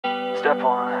Step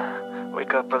 1,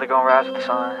 wake up early, gonna rise with the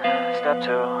sun. Step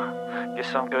 2, get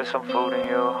some good, some food in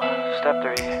you. Step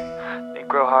 3,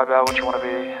 think real hard about what you wanna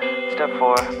be. Step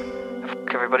 4,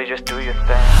 fuck everybody, just do your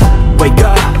thing. Wake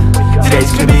up,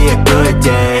 today's gonna be a good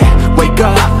day. Wake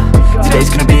up,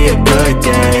 today's gonna be a good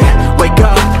day. Wake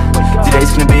up, today's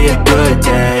gonna be a good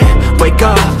day. Wake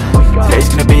up, today's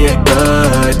gonna be a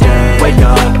good day. Wake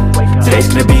up, today's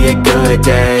gonna be a good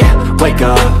day. Wake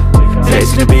up,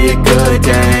 today's gonna be a good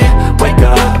day. Wake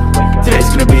up, today's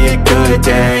gonna be a good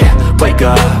day. Wake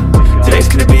up, today's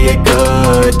gonna be a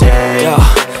good day. Yo,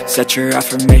 set your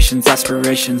affirmations,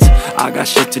 aspirations. I got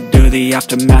shit to do, the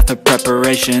aftermath of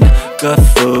preparation. Good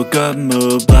food, good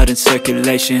mood, blood in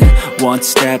circulation. One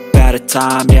step at a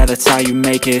time, yeah, that's how you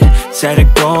make it. Set a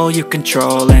goal you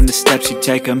control and the steps you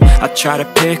take them. I try to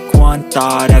pick one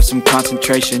thought, have some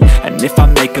concentration. And if I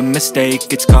make a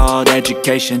mistake, it's called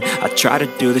education. I try to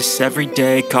do this every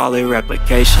day, call it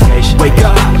replication. Wake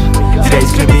up,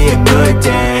 today's gonna be a good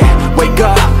day. Wake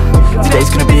up, today's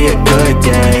gonna be a good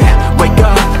day. Wake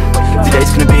up,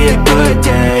 today's gonna be a good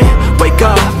day. Wake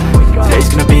up, today's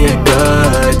gonna be a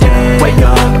good day. Wake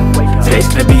up, today's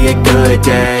gonna be a good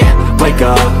day. Wake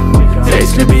up,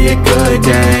 today's gonna be a good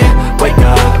day. Wake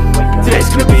up, today's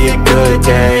gonna be a good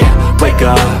day. Wake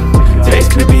up, today's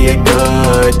gonna be a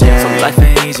good day. So life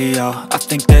ain't easy, yo, I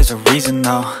think there's a reason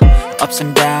though. Ups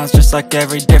and downs, just like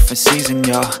every different season,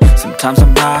 yo. Sometimes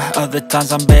I'm high, other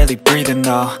times I'm barely breathing,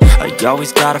 though. I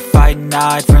always gotta fight and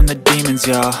hide from the demons,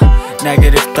 yo.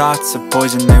 Negative thoughts are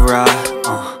poison, they rot.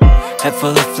 Head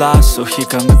full of flies, so here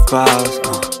come the clouds.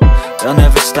 They'll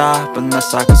never stop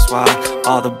unless I can swap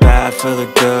all the bad for the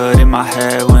good in my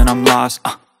head when I'm lost.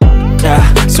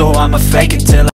 Yeah, so I'ma fake it till